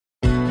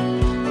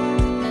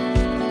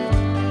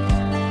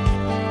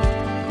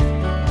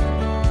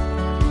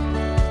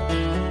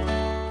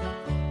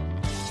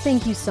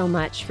Thank you so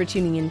much for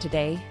tuning in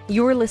today.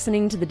 You're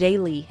listening to The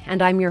Daily,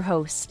 and I'm your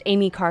host,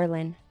 Amy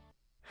Carlin.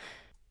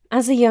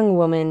 As a young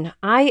woman,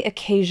 I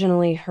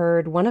occasionally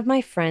heard one of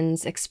my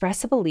friends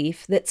express a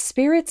belief that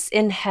spirits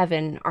in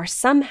heaven are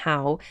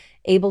somehow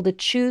able to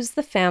choose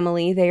the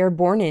family they are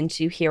born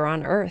into here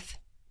on Earth.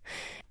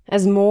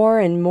 As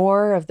more and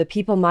more of the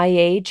people my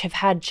age have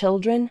had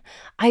children,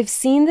 I've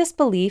seen this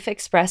belief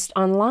expressed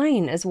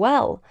online as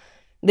well.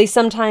 They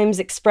sometimes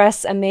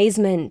express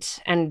amazement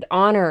and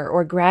honor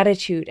or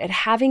gratitude at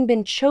having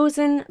been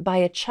chosen by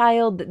a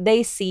child that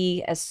they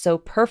see as so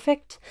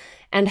perfect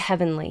and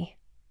heavenly.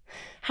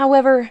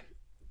 However,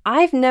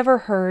 I've never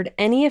heard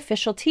any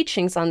official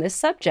teachings on this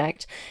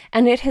subject,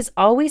 and it has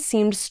always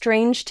seemed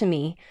strange to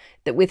me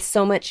that with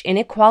so much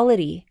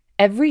inequality,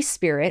 every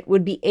spirit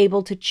would be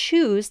able to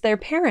choose their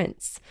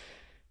parents.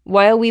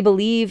 While we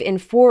believe in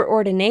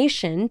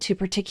foreordination to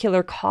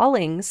particular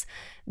callings,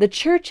 the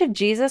Church of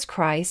Jesus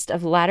Christ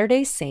of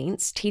Latter-day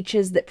Saints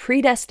teaches that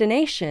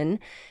predestination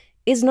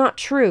is not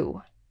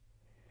true.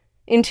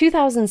 In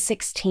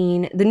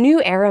 2016, the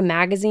New Era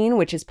magazine,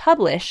 which is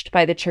published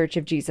by the Church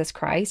of Jesus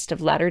Christ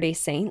of Latter-day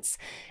Saints,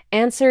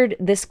 answered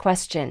this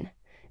question: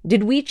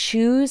 did we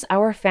choose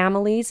our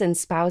families and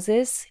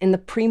spouses in the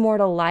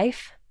premortal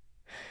life?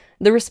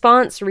 The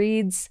response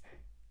reads,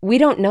 "We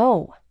don't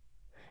know.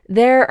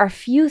 There are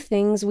few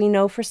things we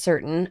know for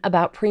certain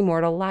about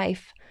premortal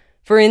life.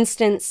 For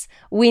instance,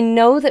 we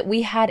know that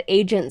we had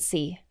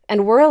agency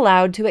and were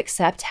allowed to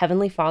accept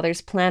Heavenly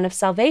Father's plan of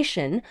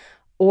salvation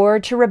or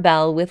to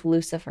rebel with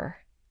Lucifer.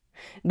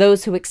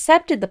 Those who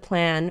accepted the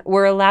plan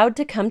were allowed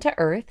to come to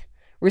earth,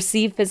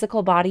 receive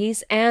physical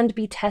bodies, and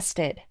be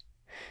tested.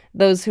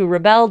 Those who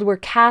rebelled were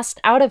cast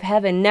out of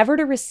heaven, never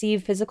to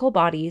receive physical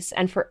bodies,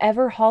 and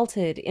forever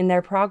halted in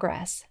their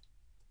progress.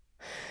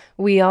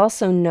 We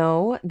also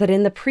know that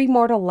in the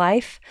premortal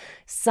life,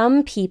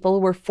 some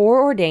people were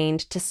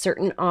foreordained to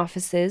certain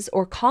offices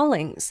or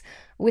callings,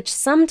 which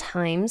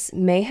sometimes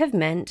may have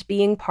meant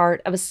being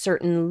part of a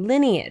certain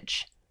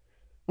lineage.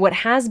 What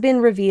has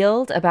been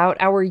revealed about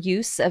our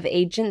use of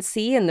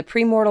agency in the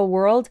premortal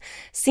world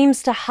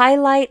seems to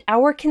highlight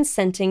our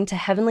consenting to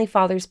Heavenly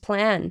Father's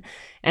plan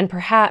and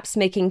perhaps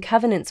making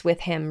covenants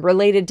with Him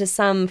related to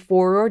some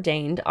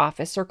foreordained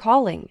office or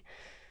calling.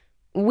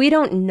 We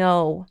don't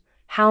know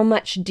how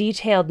much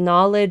detailed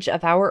knowledge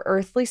of our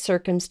earthly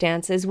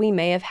circumstances we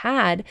may have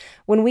had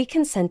when we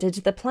consented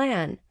to the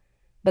plan,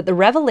 but the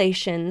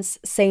revelations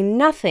say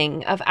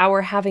nothing of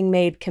our having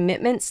made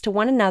commitments to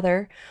one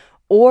another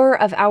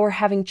or of our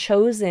having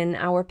chosen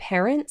our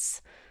parents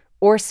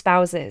or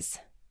spouses.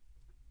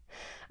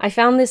 I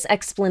found this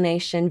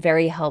explanation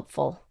very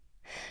helpful.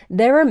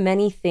 There are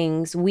many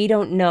things we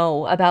don't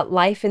know about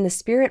life in the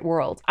spirit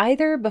world,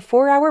 either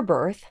before our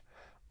birth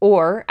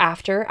or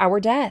after our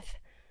death.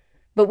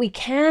 But we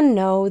can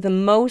know the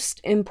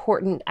most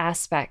important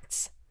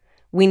aspects.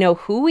 We know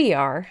who we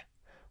are,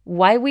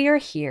 why we are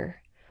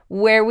here,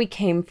 where we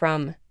came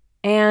from,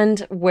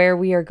 and where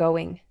we are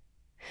going.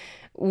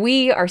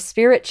 We are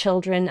spirit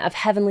children of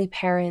heavenly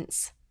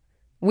parents.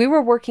 We were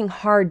working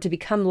hard to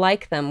become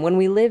like them when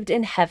we lived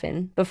in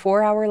heaven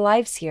before our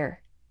lives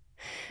here.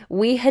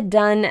 We had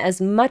done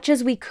as much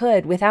as we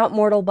could without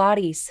mortal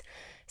bodies,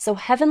 so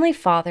Heavenly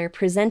Father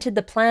presented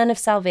the plan of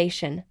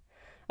salvation,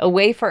 a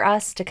way for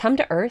us to come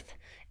to earth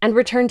and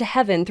return to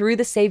heaven through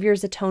the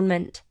Savior's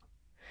atonement.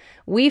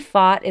 We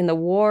fought in the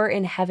war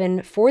in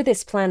heaven for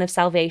this plan of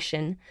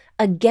salvation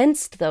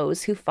against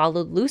those who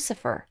followed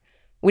Lucifer,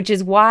 which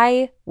is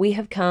why we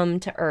have come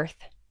to earth.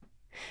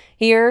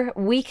 Here,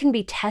 we can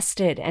be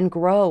tested and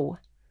grow.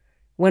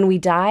 When we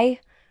die,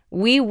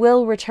 we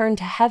will return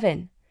to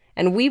heaven,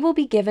 and we will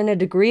be given a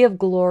degree of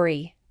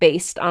glory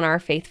based on our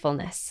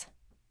faithfulness.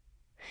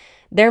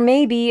 There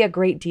may be a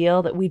great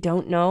deal that we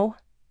don't know,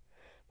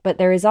 but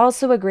there is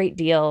also a great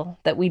deal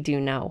that we do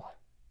know.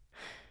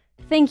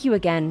 Thank you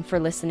again for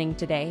listening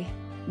today.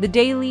 The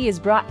Daily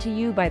is brought to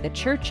you by the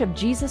Church of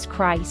Jesus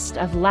Christ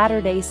of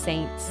Latter-day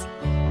Saints.